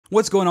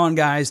What's going on,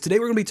 guys? Today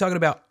we're going to be talking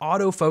about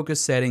autofocus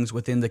settings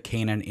within the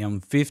Canon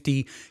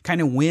M50,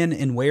 kind of when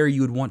and where you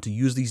would want to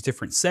use these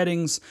different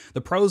settings, the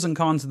pros and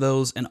cons of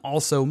those, and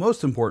also,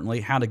 most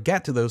importantly, how to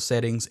get to those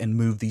settings and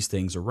move these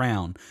things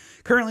around.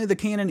 Currently, the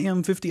Canon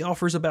M50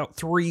 offers about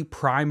 3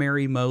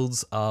 primary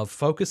modes of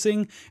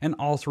focusing, and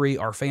all 3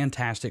 are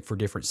fantastic for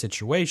different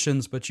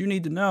situations, but you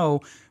need to know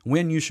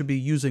when you should be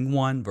using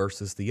one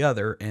versus the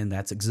other, and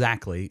that's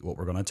exactly what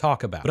we're going to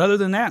talk about. But other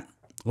than that,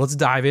 let's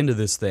dive into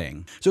this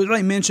thing. So as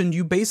I mentioned,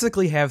 you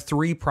basically have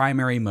 3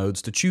 primary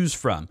modes to choose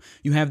from.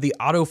 You have the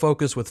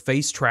autofocus with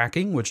face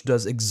tracking, which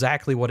does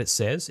exactly what it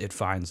says. It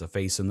finds a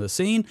face in the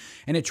scene,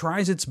 and it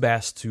tries its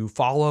best to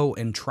follow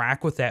and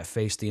track with that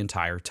face the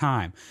entire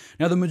time.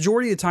 Now, the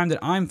majority of the time that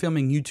I'm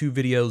filming YouTube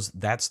videos,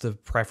 that's the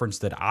preference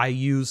that I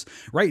use.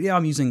 Right now,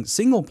 I'm using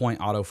single point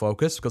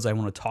autofocus because I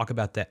want to talk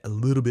about that a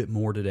little bit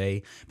more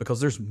today, because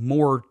there's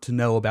more to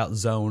know about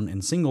zone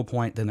and single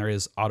point than there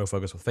is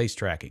autofocus with face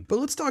tracking. But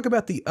let's talk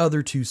about the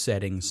other 2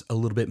 settings a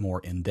little bit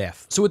more in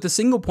depth. So with the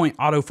single point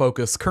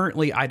autofocus,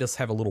 currently I just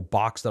have a little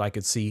box that I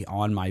could see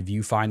on my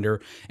viewfinder,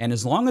 and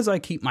as long as I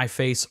keep my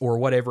face or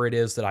whatever it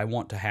is that I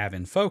want to have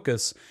in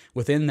focus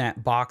within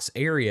that box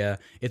area,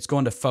 it's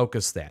going to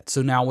focus that.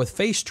 So now with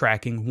face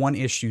tracking, one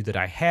issue that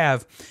I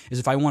have is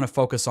if I want to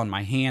focus on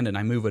my hand and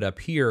I move it up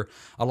here,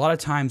 a lot of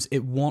times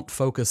it won't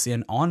focus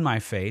in on my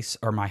face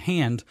or my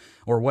hand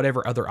or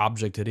whatever other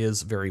object it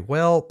is very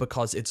well,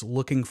 because it's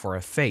looking for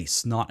a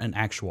face, not an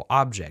actual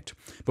object.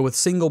 But with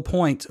single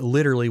point,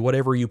 literally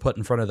whatever you put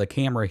in front of the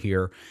camera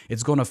here,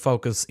 it's going to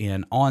focus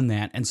in on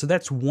that. And so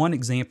that's one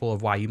example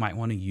of why you might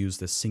want to use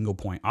this single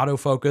point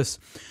autofocus.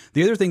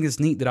 The other thing that's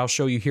neat that I'll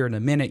show you here in a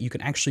minute, you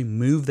can actually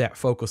move that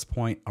focus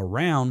point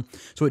around,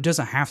 so it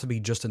doesn't have to be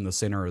just in the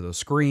center of the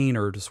screen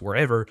or just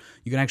wherever.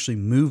 You can actually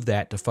move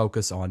that to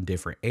focus on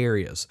different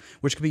areas,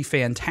 which could be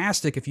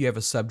fantastic if you have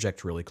a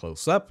subject really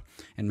close up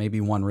and maybe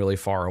one really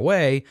far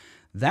away.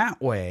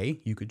 That way,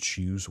 you could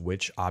choose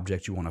which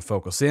object you want to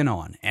focus in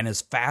on. And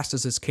as fast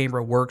as this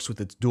camera works with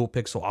its dual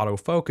pixel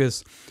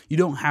autofocus, you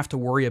don't have to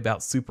worry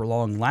about super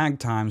long lag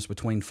times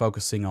between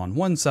focusing on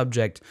one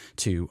subject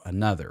to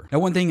another. Now,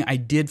 one thing I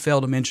did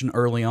fail to mention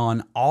early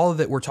on, all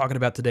that we're talking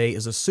about today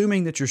is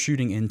assuming that you're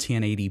shooting in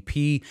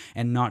 1080p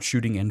and not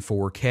shooting in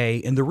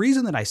 4K. And the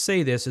reason that I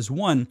say this is,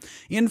 one,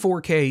 in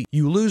 4K,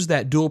 you lose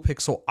that dual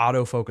pixel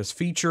autofocus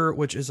feature,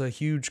 which is a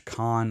huge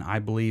con, I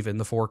believe, in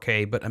the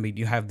 4K. But I mean,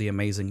 you have the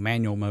amazing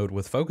manual mode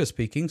with focus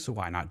peaking, so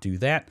why not do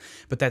that?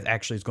 But that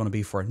actually is going to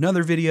be for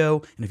another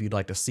video, and if you'd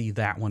like to see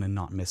that one and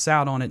not miss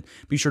out on it,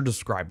 be sure to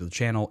subscribe to the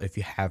channel if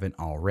you haven't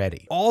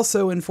already.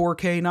 Also in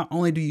 4K, not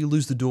only do you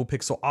lose the dual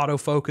pixel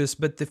autofocus,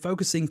 but the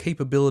focusing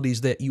capabilities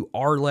that you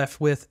are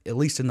left with, at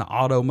least in the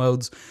auto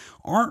modes,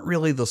 aren't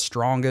really the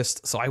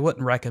strongest, so I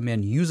wouldn't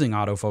recommend using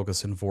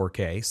autofocus in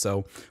 4K.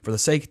 So for the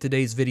sake of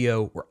today's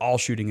video, we're all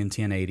shooting in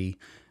 1080.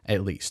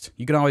 At least.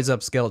 You can always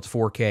upscale it to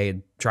 4K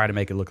and try to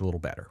make it look a little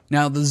better.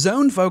 Now, the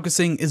zone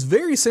focusing is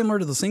very similar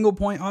to the single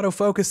point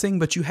autofocusing,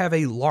 but you have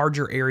a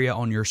larger area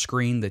on your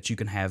screen that you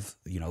can have,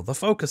 the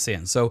focus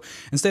in. So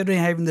instead of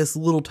having this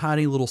little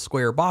tiny little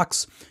square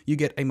box, you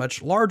get a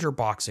much larger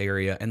box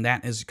area, and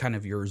that is kind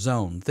of your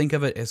zone. Think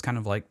of it as kind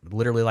of like,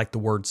 literally like the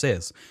word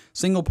says,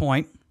 single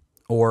point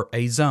or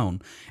a zone.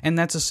 And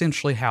that's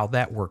essentially how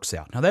that works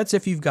out. Now, that's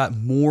if you've got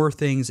more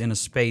things in a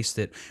space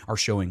that are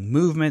showing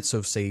movement.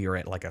 So say you're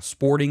at like a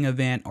sporting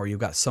event, or you've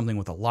got something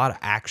with a lot of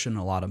action,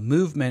 a lot of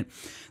movement.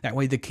 That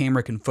way the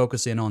camera can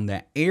focus in on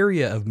that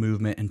area of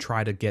movement and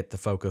try to get the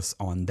focus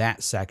on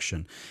that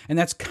section. And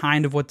that's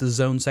kind of what the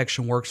zone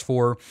section works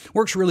for.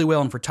 Works really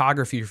well in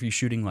photography if you're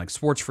shooting like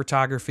sports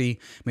photography,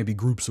 maybe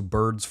groups of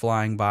birds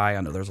flying by. I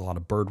know there's a lot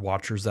of bird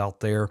watchers out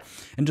there,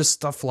 and just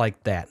stuff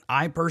like that.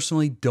 I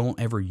personally don't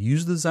ever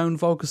use the zone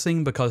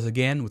focusing because,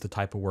 again, with the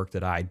type of work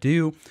that I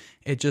do,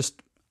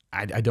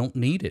 I don't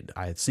need it.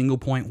 Single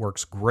point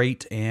works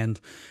great, and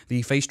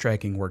the face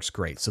tracking works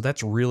great. So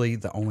that's really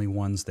the only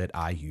ones that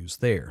I use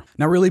there.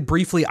 Now, really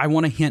briefly, I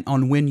want to hint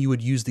on when you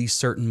would use these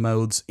certain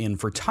modes in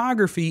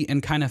photography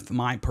and kind of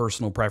my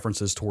personal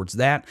preferences towards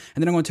that.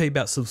 And then I'm going to tell you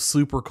about some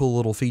super cool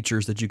little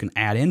features that you can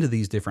add into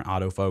these different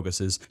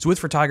autofocuses. So with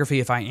photography,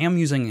 if I am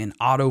using an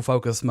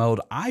autofocus mode,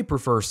 I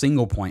prefer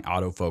single point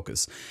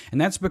autofocus. And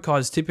that's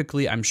because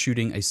typically I'm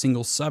shooting a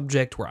single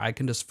subject where I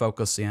can just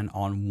focus in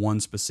on one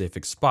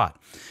specific spot.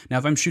 Now,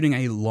 if I'm shooting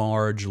a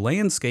large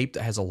landscape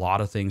that has a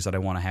lot of things that I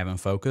want to have in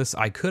focus,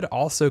 I could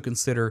also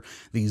consider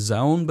the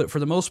zone, but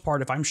for the most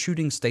part, if I'm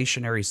shooting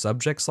stationary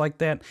subjects like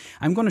that,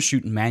 I'm going to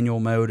shoot in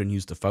manual mode and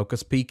use the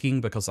focus peaking,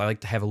 because I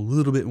like to have a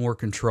little bit more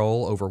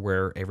control over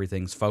where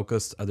everything's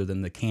focused other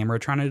than the camera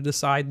trying to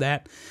decide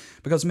that,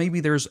 because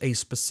maybe there's a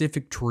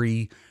specific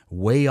tree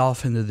way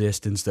off in the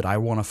distance that I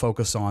want to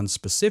focus on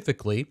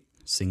specifically,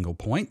 single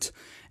point,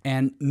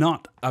 and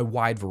not a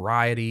wide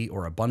variety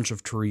or a bunch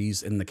of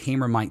trees, and the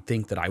camera might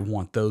think that I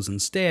want those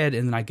instead,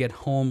 and then I get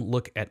home,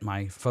 look at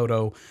my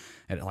photo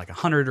at like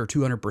 100 or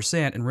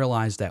 200% and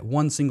realize that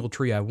one single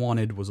tree I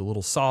wanted was a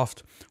little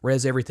soft,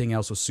 whereas everything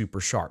else was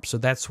super sharp. So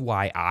that's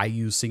why I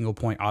use single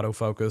point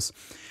autofocus.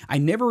 I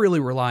never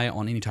really rely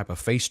on any type of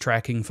face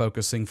tracking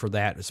focusing for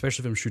that,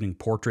 especially if I'm shooting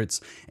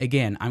portraits.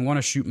 Again, I'm going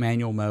to shoot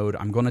manual mode,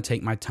 I'm going to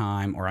take my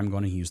time, or I'm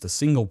going to use the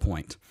single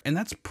point. And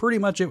that's pretty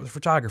much it with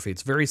photography.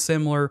 It's very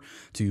similar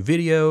to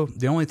video.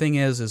 The only thing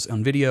is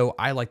on video,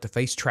 I like the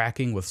face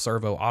tracking with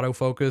servo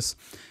autofocus.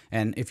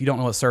 And if you don't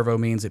know what servo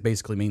means, it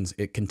basically means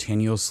it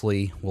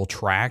continuously will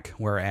track,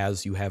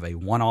 whereas you have a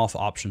one-off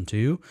option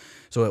too.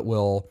 So it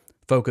will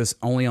focus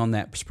only on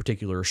that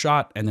particular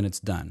shot, and then it's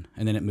done,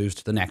 and then it moves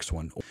to the next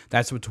one.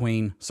 That's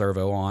between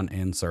servo on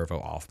and servo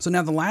off. So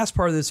now the last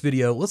part of this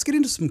video, let's get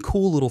into some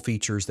cool little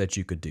features that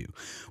you could do.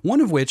 One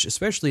of which,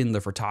 especially in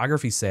the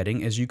photography setting,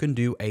 is you can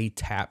do a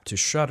tap to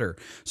shutter.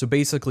 So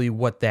basically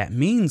what that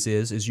means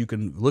is you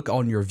can look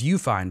on your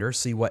viewfinder,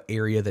 see what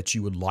area that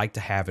you would like to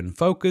have in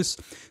focus,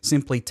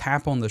 simply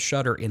tap on the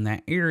shutter in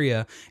that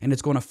area, and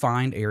it's going to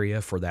find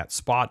area for that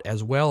spot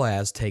as well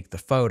as take the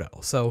photo.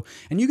 So,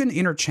 and you can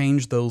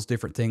interchange those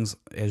different things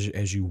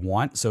as you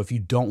want. So if you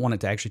don't want it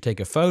to actually take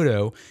a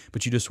photo,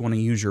 but you just want to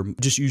use your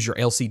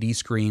LCD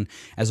screen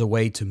as a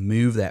way to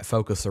move that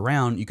focus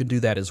around, you can do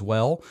that as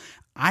well.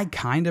 I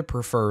kind of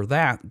prefer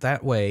that.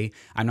 That way,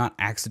 I'm not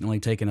accidentally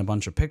taking a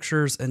bunch of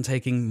pictures and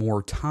taking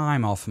more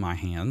time off my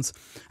hands.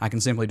 I can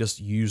simply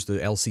just use the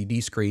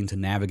LCD screen to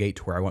navigate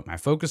to where I want my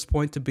focus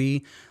point to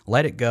be,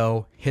 let it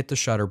go, hit the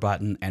shutter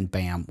button, and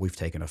bam, we've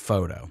taken a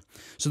photo.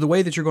 So the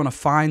way that you're going to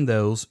find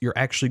those, you're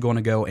actually going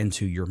to go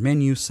into your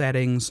menu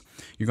settings.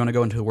 You're going to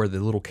go into where the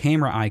little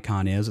camera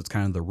icon is. It's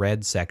kind of the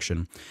red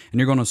section. And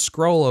you're going to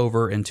scroll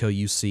over until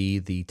you see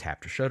the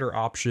tap to shutter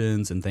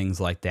options and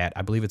things like that.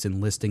 I believe it's in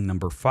listing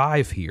number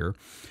 5 here,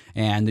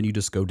 and then you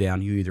just go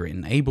down, you either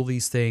enable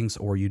these things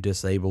or you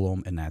disable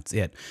them, and that's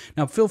it.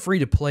 Now feel free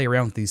to play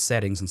around with these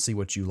settings and see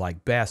what you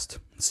like best,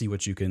 see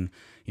what you can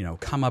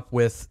come up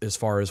with as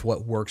far as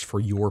what works for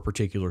your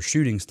particular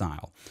shooting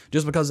style.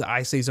 Just because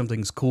I say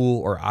something's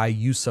cool or I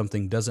use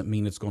something doesn't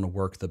mean it's going to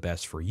work the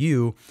best for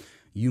you.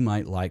 You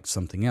might like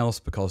something else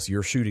because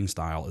your shooting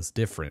style is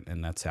different,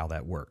 and that's how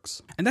that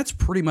works. And that's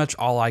pretty much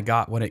all I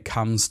got when it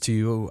comes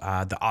to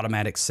the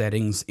automatic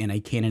settings in a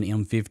Canon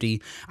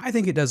M50. I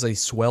think it does a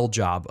swell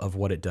job of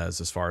what it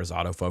does as far as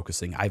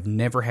autofocusing. I've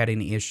never had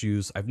any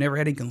issues. I've never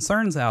had any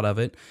concerns out of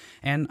it,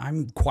 and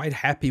I'm quite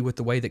happy with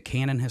the way that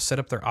Canon has set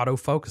up their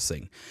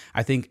autofocusing.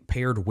 I think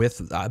paired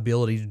with the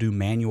ability to do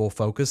manual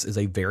focus is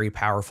a very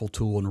powerful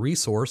tool and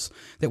resource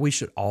that we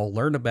should all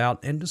learn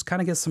about and just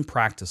kind of get some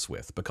practice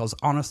with, because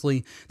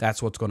honestly,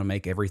 that's what's going to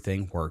make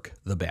everything work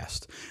the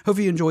best. Hope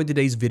you enjoyed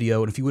today's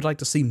video, and if you would like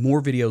to see more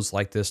videos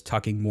like this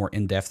talking more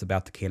in depth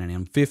about the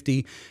Canon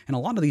M50, and a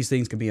lot of these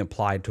things can be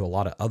applied to a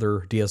lot of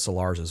other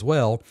DSLRs as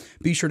well,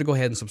 be sure to go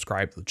ahead and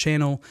subscribe to the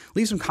channel.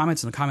 Leave some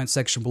comments in the comment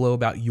section below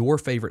about your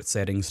favorite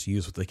settings to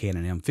use with the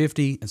Canon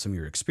M50 and some of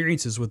your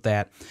experiences with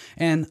that.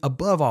 And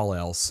above all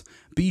else,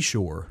 be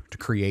sure to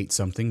create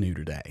something new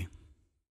today.